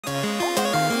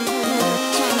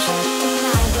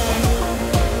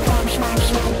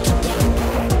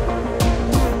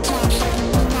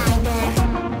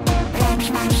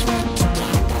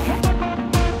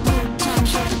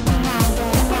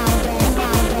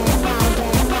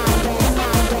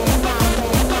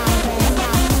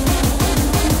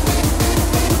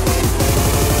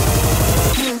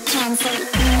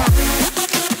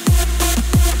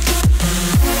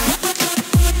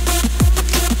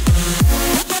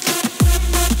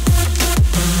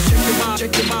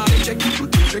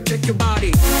shake your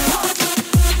body. Let's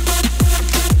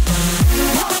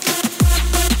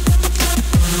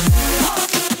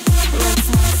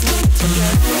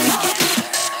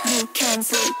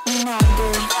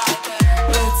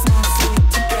not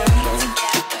sleep together.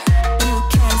 You can't sleep neither. Let's not sleep together. You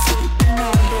can't sleep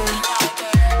neither.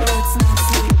 Let's not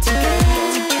sleep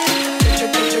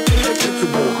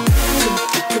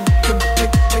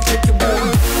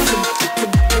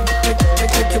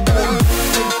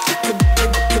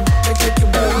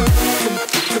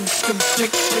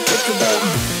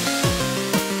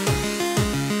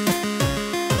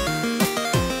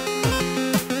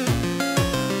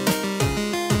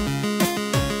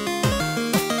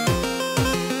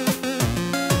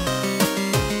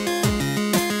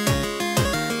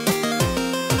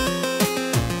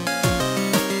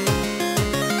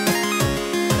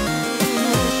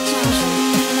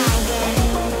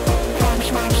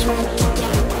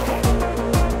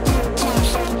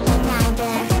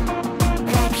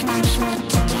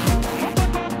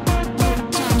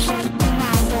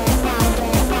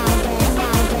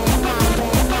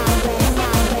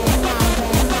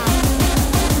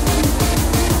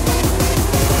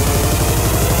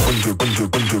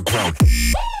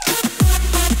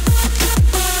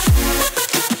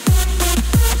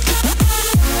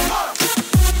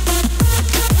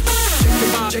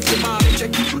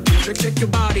underground. Shake your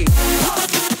body.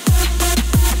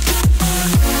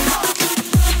 Let's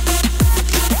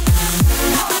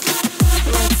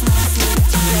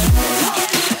not sleep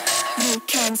together. You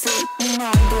can't sleep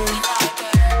neither.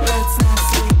 Let's not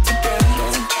sleep together.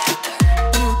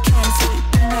 You can't sleep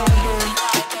neither.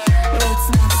 Let's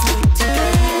not sleep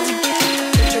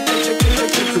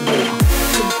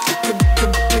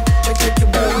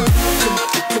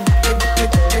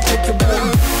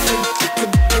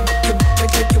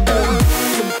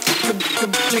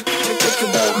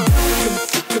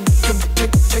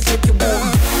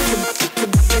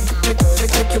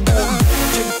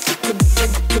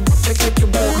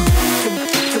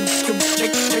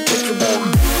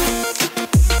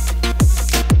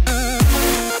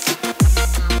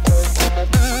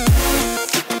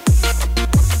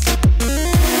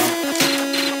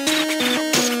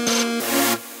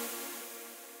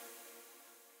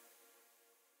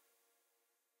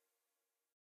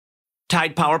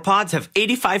Tide Power Pods have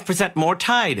 85% more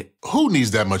Tide. Who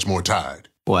needs that much more Tide?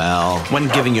 Well, when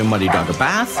giving your muddy dog a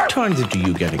bath turns into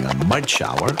you getting a mud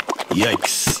shower,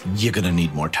 yikes, you're gonna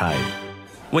need more Tide.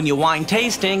 When your wine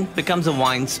tasting becomes a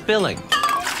wine spilling,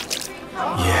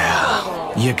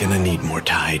 yeah, you're gonna need more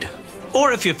Tide.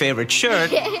 Or if your favorite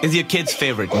shirt is your kid's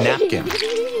favorite napkin.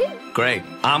 Great,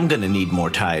 I'm gonna need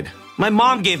more Tide. My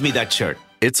mom gave me that shirt.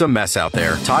 It's a mess out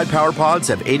there. Tide Power Pods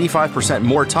have 85%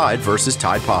 more Tide versus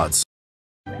Tide Pods.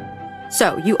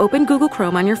 So, you open Google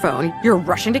Chrome on your phone, you're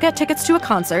rushing to get tickets to a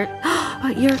concert,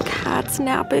 but your cat's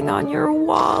napping on your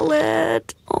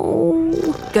wallet. Oh.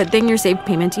 Good thing your saved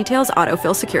payment details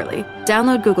autofill securely.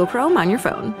 Download Google Chrome on your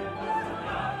phone.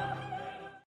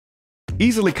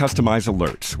 Easily customize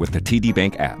alerts with the TD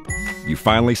Bank app. You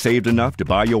finally saved enough to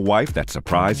buy your wife that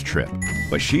surprise trip,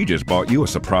 but she just bought you a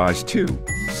surprise too.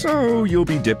 So you'll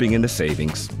be dipping into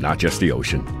savings, not just the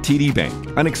ocean. TD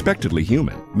Bank, unexpectedly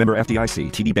human. Member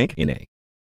FDIC, TD Bank, N.A.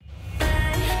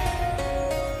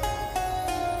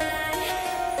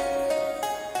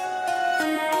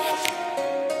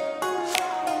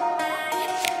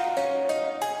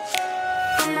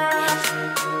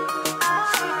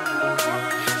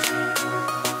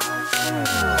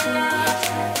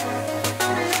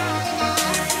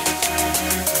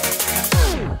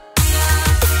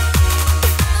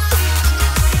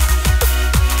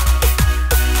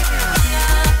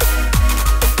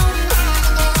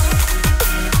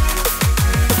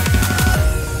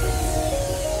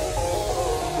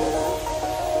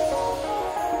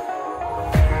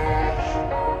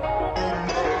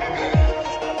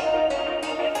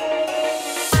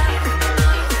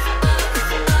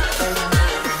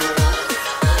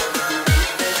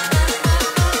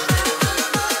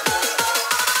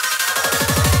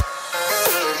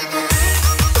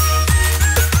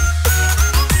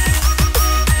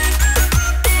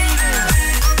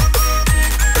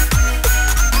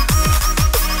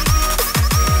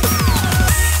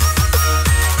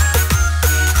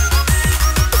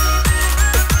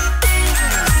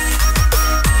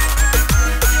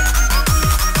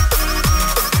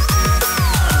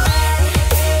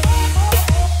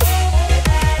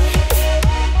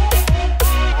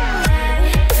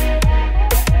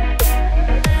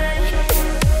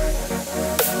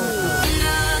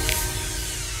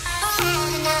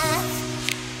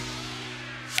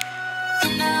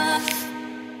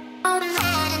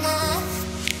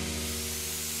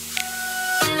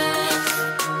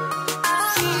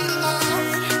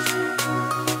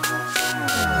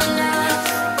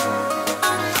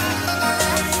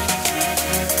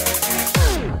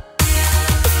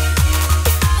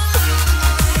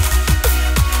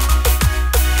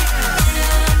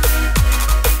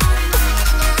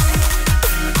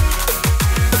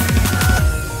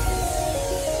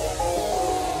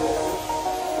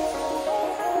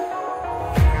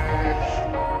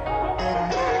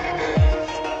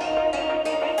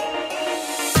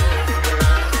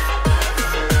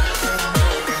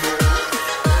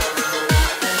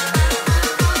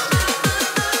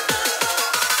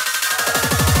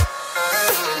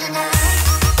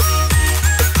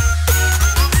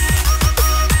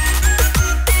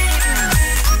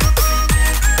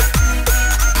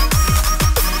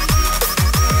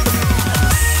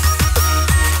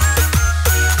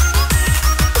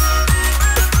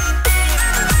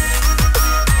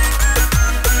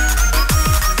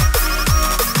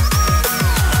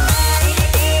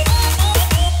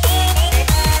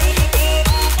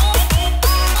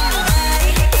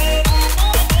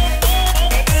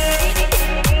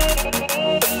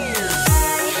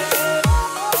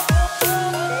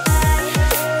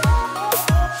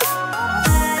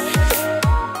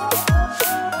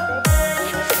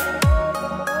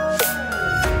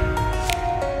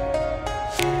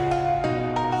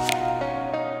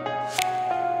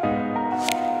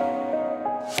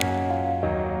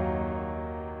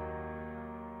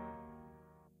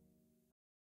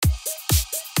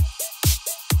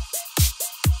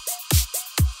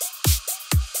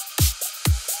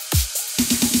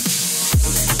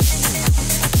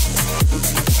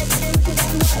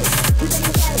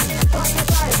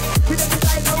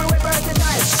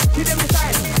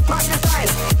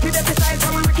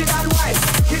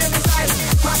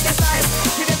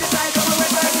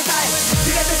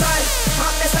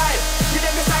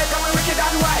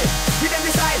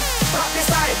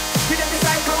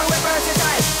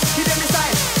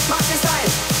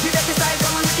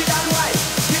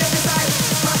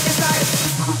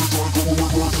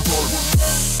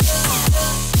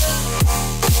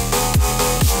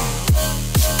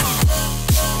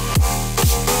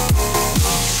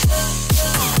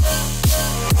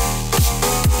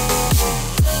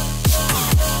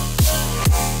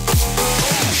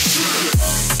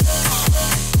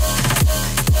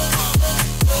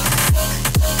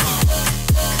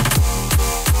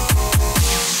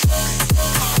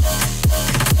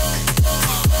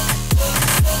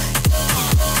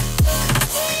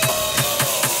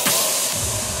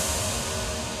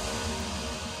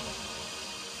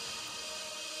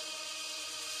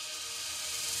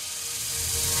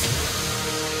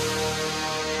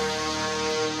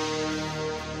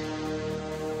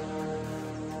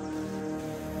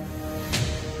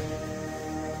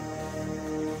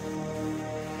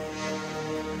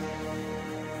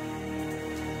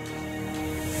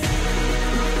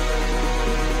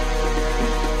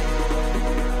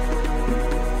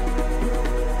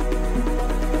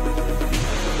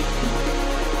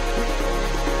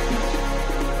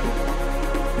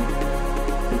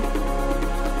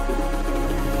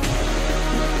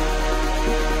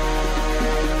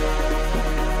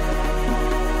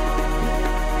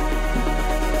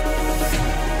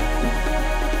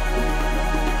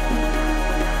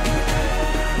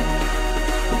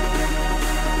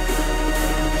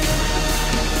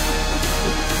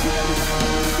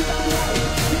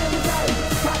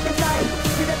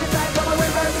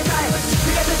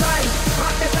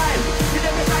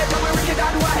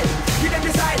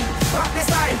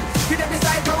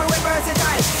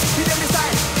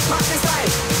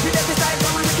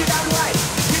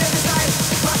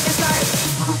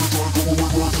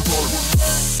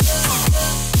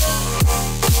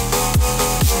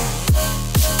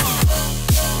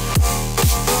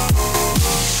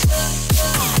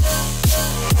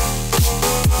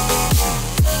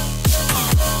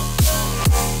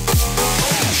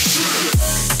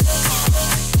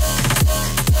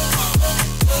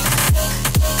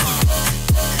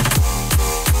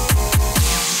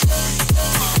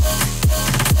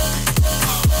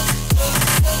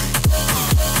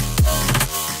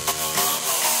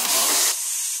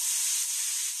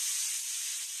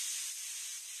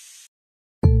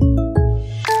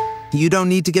 You don't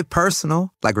need to get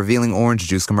personal, like revealing orange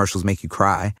juice commercials make you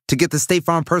cry, to get the State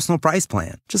Farm Personal Price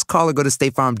Plan. Just call or go to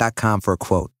statefarm.com for a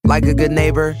quote. Like a good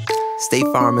neighbor, State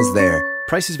Farm is there.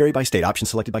 Prices vary by state.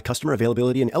 Options selected by customer.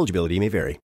 Availability and eligibility may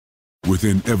vary.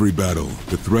 Within every battle,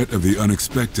 the threat of the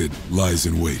unexpected lies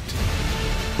in wait.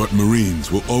 But Marines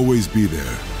will always be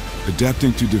there,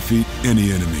 adapting to defeat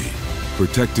any enemy,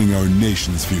 protecting our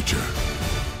nation's future.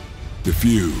 The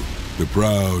few, the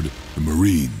proud, the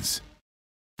Marines.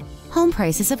 Home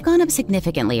prices have gone up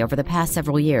significantly over the past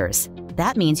several years.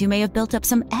 That means you may have built up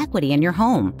some equity in your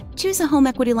home. Choose a home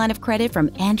equity line of credit from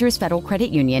Andrews Federal Credit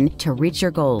Union to reach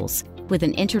your goals. With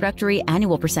an introductory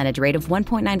annual percentage rate of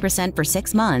 1.9% for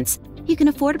 6 months, you can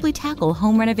affordably tackle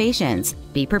home renovations,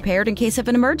 be prepared in case of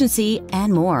an emergency,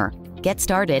 and more. Get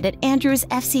started at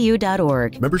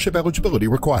andrewsfcu.org. Membership eligibility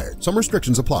required. Some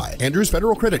restrictions apply. Andrews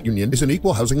Federal Credit Union is an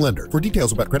equal housing lender. For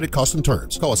details about credit costs and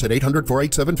terms, call us at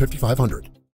 800-487-5500.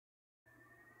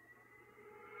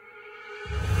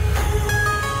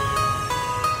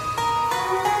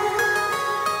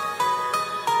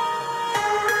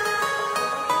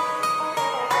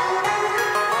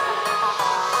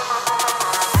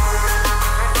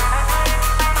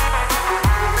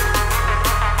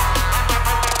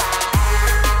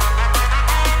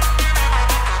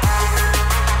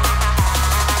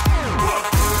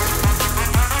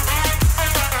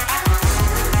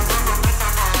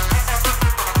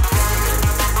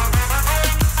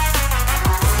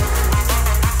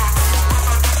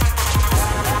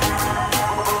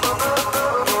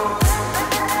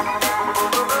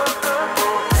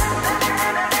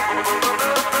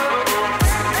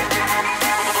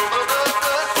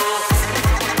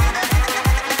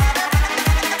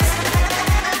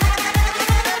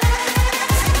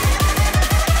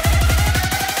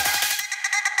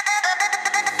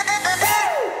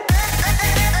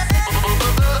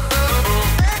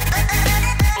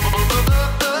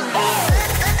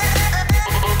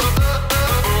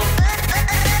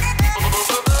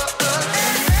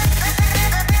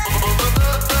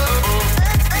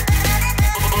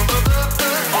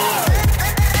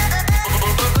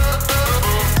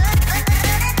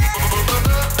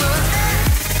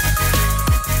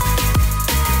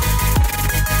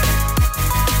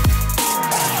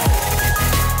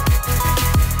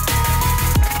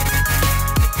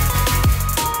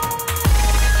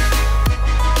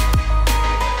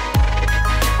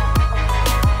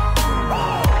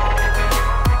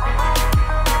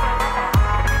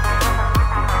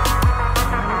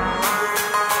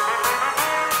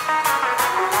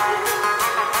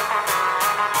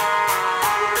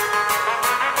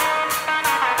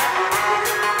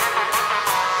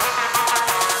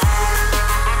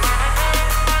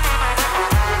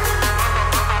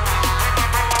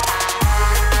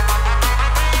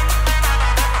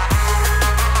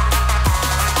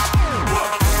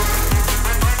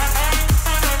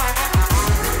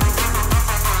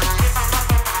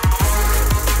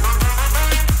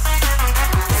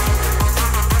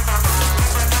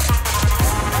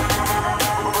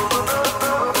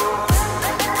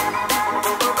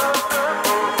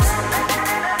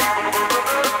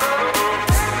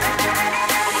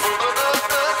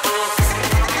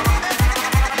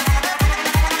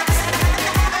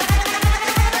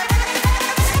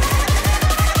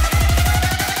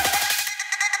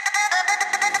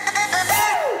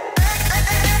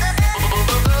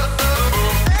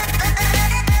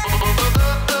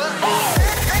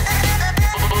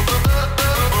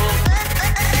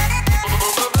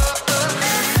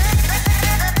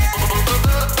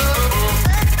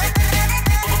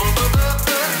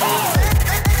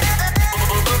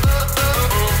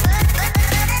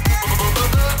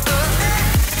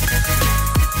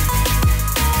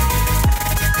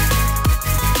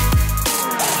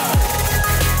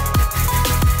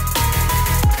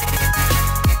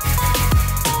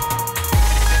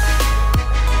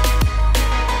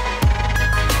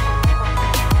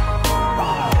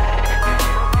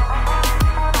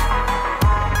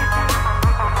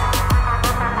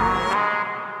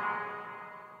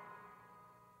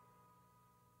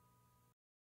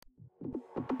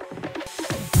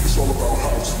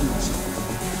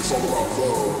 It's all about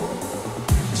love.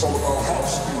 It's all about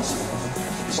house music.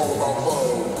 It's all about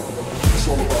love. It's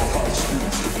all about house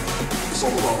music. It's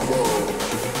all about love.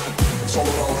 It's all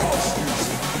about house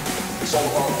music. It's all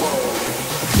about love.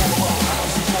 It's all about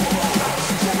house. It's all about house.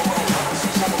 It's all about house.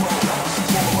 It's all about house. It's all about house.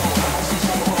 It's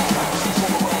all about house. It's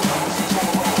all about house. It's all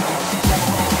about house.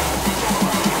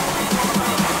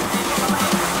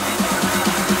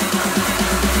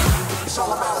 It's all about house. It's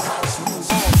all about house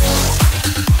music.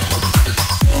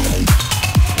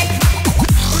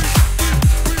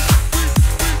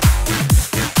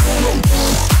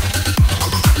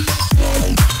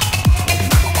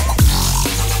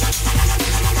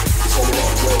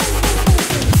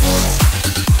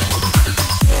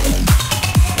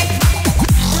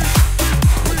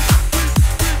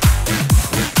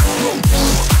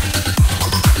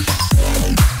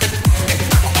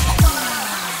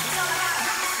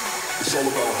 It's all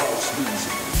about house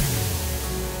music.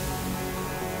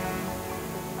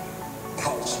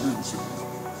 House music.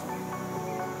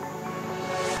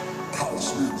 House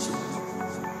music.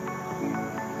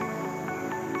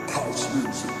 House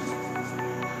music.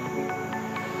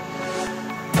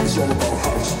 It's all about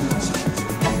house music.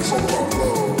 It's all about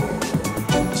love.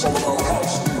 It's all about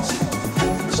house music.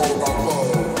 It's all about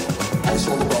love. It's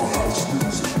all about house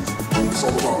music. It's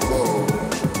all about love.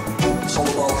 It's all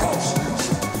about house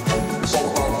music. It's all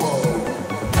about love.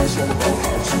 It's all about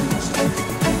house music.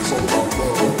 It's all about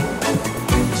love.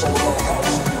 It's all about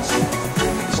house music.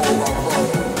 It's all about love.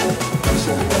 It's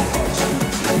all about house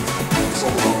music. It's all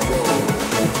about love.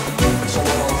 It's all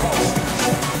about house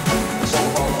music.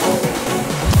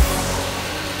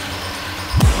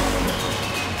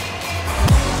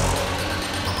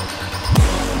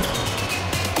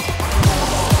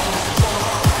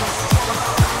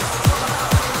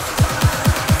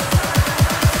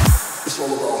 It's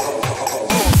all about love.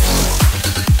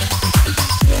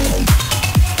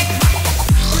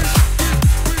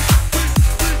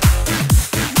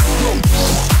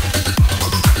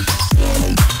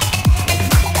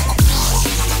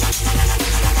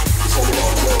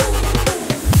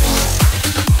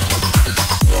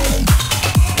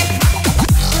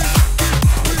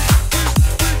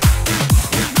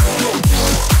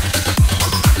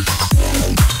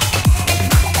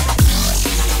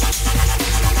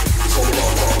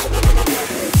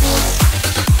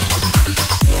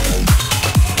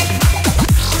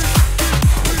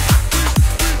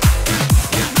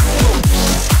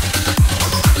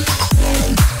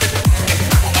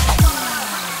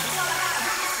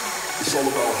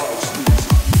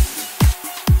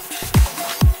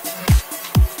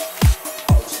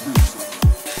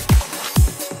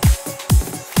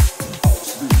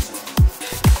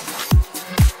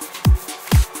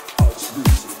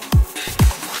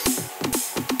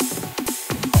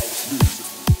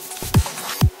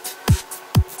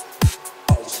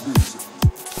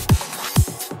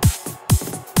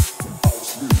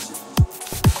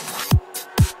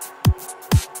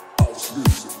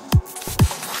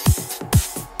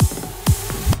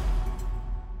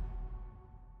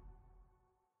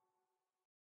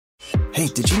 Hey,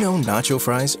 did you know nacho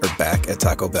fries are back at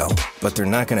Taco Bell? But they're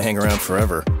not going to hang around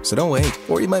forever, so don't wait,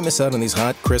 or you might miss out on these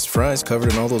hot, crisp fries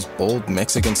covered in all those bold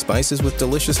Mexican spices with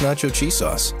delicious nacho cheese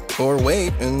sauce. Or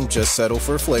wait and just settle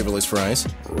for flavorless fries.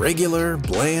 Regular,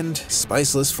 bland,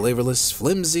 spiceless, flavorless,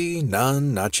 flimsy,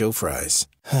 non-nacho fries.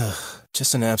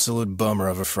 Just an absolute bummer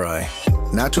of a fry.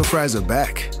 Nacho fries are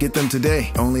back. Get them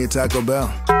today, only at Taco Bell.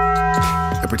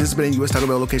 At participating U.S. Taco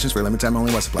Bell locations for a limited time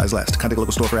only while supplies last. Contact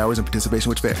local store for hours and participation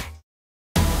which vary.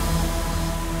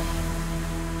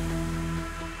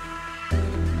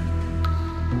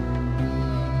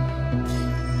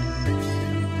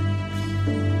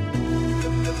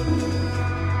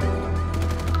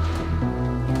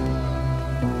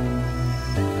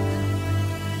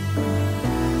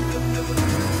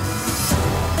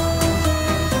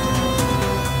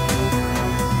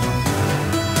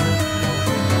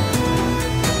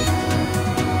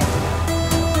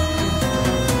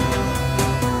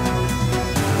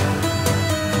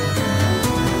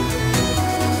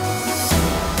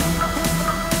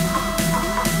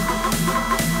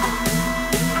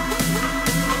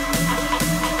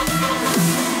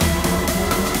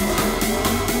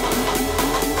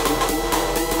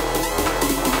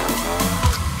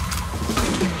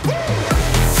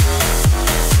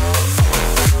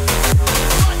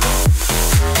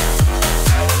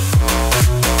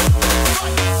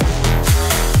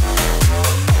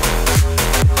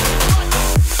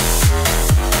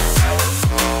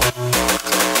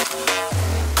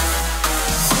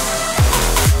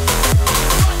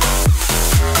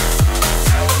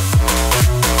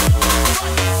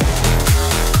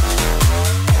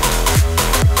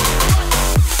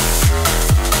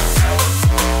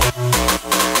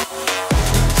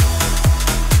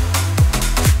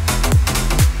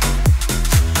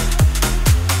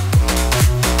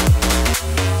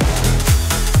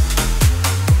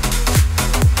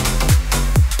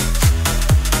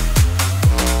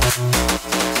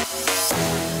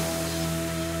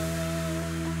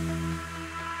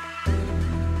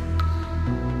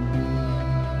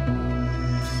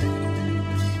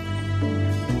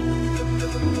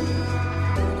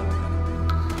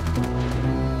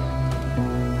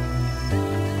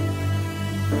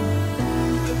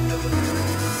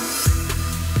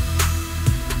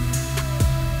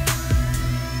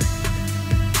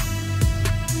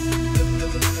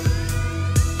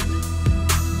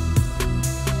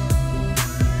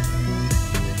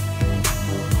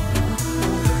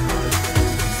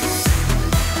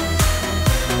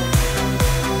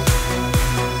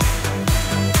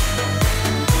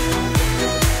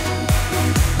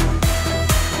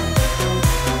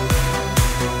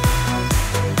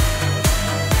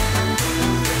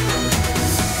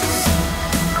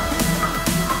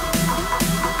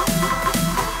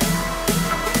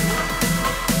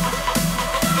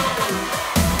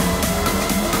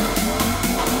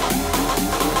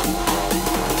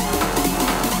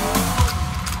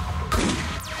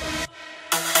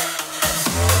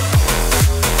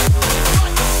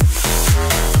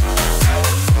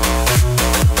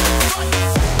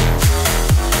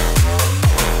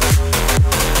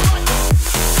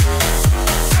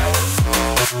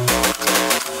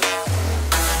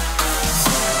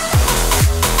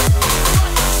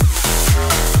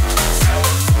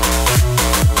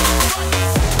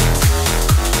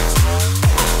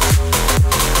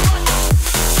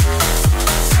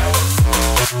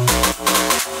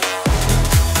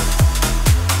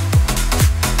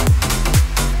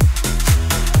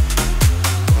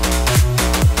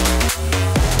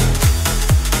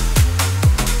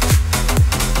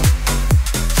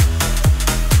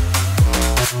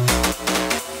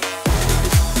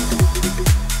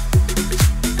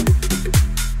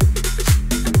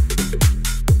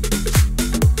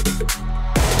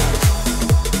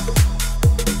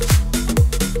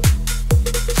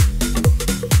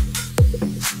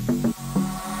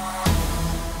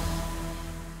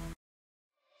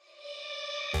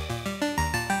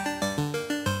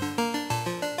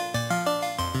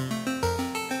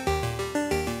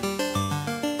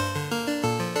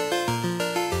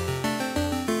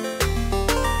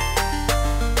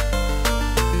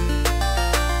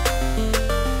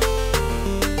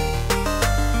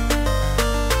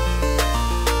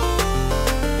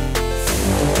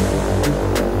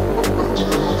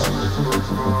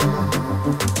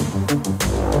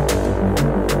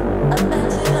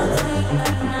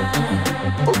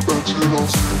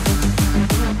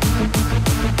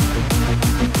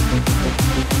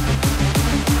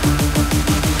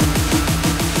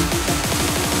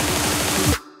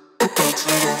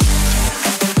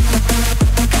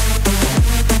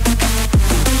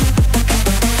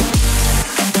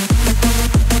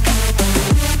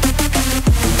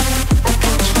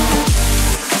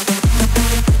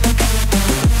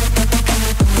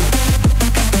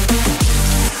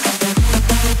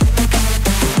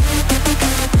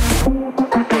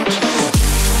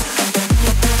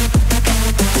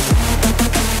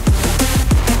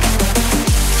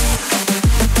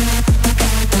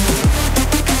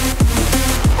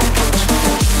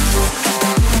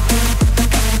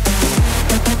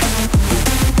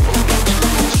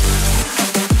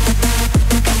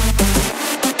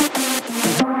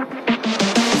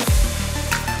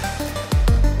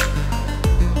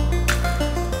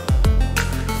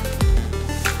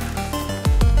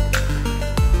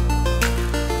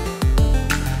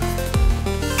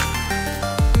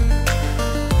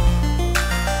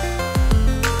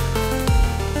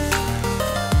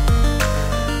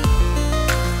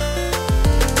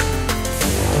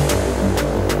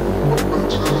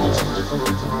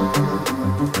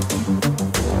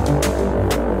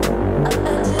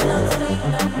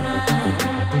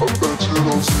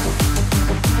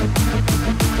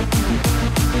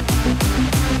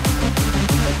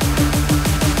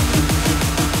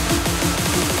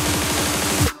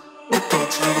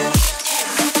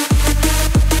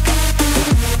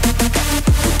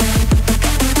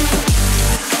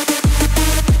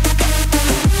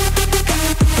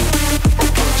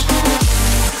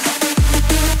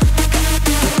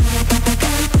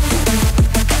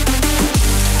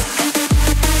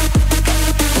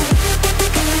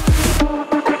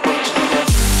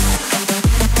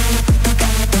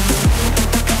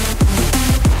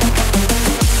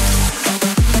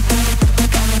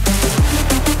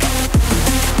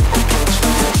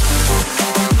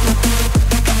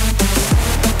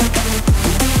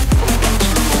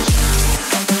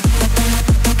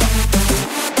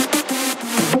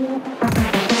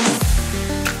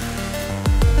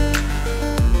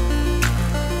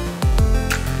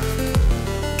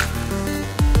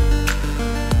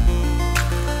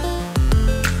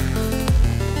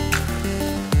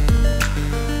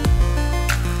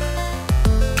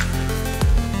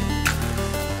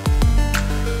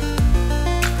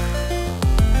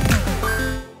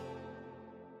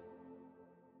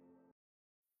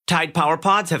 Tide Power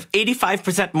Pods have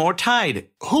 85% more Tide.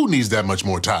 Who needs that much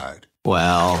more Tide?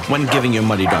 Well, when giving your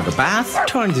muddy dog a bath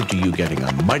turns into you getting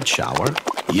a mud shower,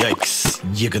 yikes,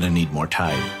 you're gonna need more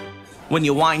Tide. When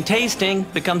your wine tasting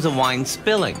becomes a wine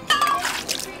spilling,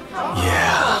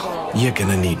 yeah, you're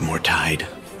gonna need more Tide.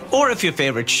 Or if your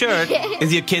favorite shirt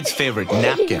is your kid's favorite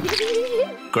napkin.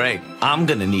 Great, I'm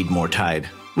gonna need more Tide.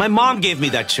 My mom gave me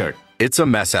that shirt. It's a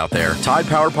mess out there. Tide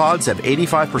Power Pods have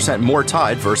 85% more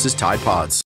Tide versus Tide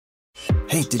Pods.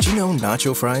 Hey, did you know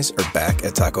nacho fries are back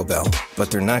at Taco Bell? But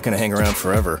they're not going to hang around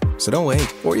forever, so don't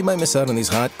wait. Or you might miss out on these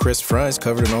hot, crisp fries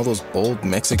covered in all those bold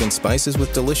Mexican spices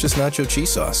with delicious nacho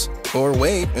cheese sauce. Or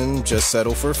wait and just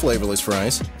settle for flavorless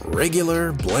fries.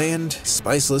 Regular, bland,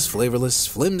 spiceless, flavorless,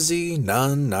 flimsy,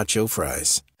 non-nacho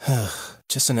fries.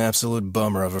 Just an absolute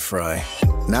bummer of a fry.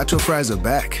 Nacho fries are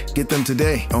back. Get them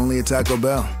today, only at Taco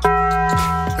Bell.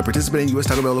 At participating U.S.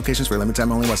 Taco Bell locations for a limited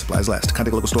time only while supplies last.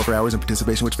 Contact local store for hours and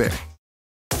participation which vary.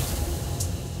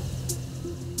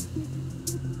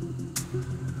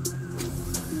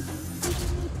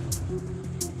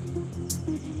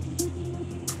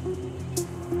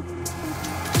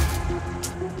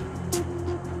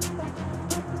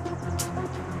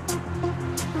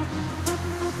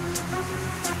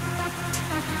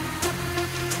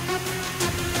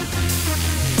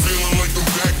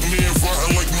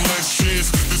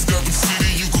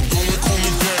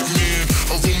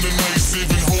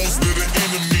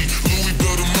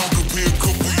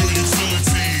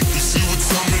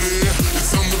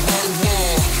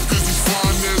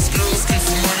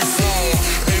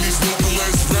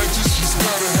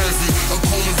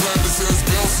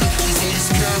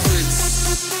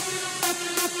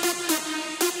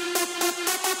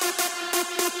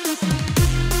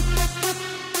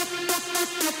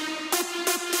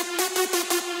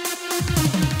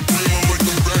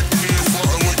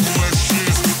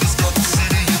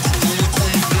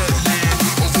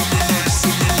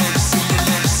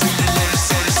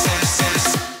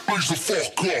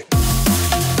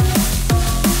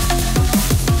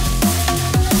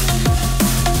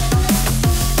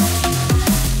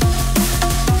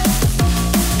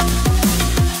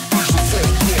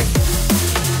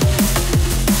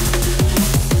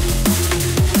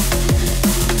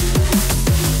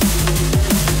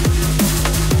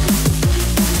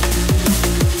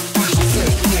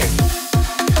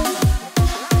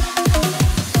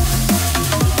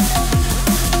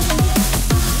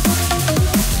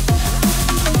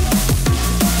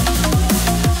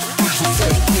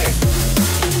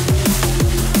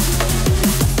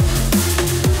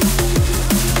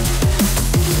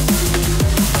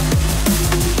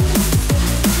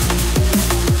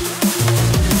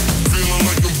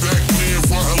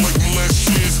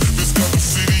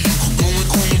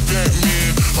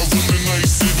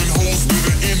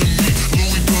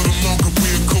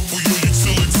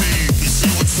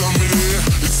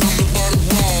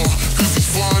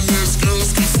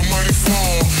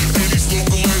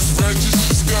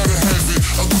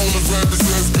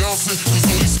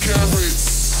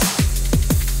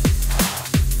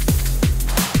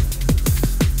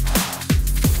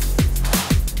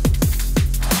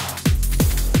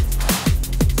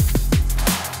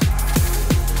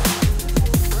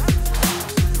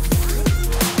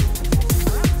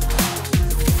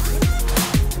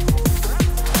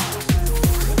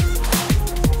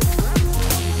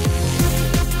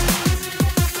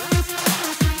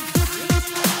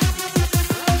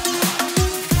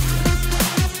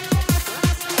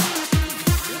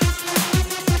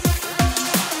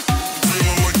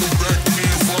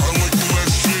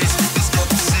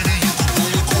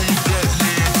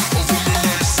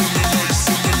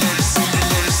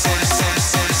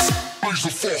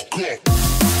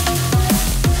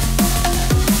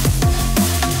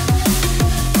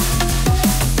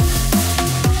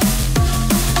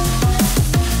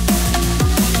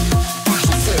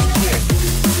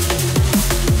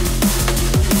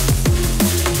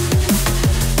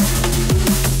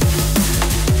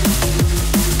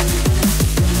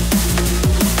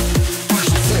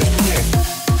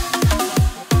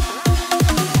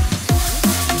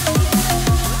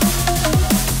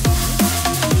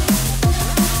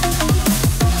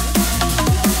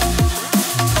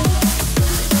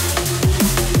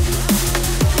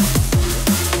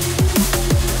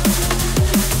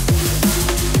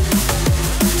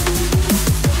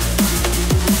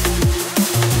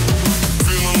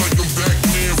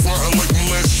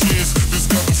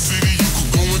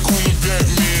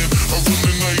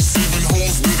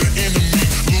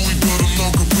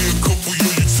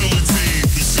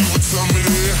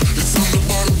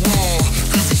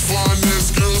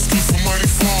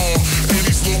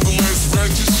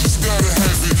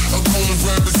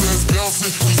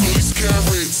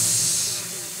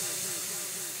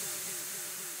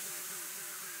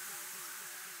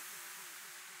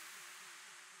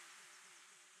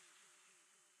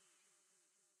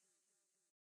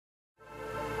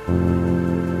 you.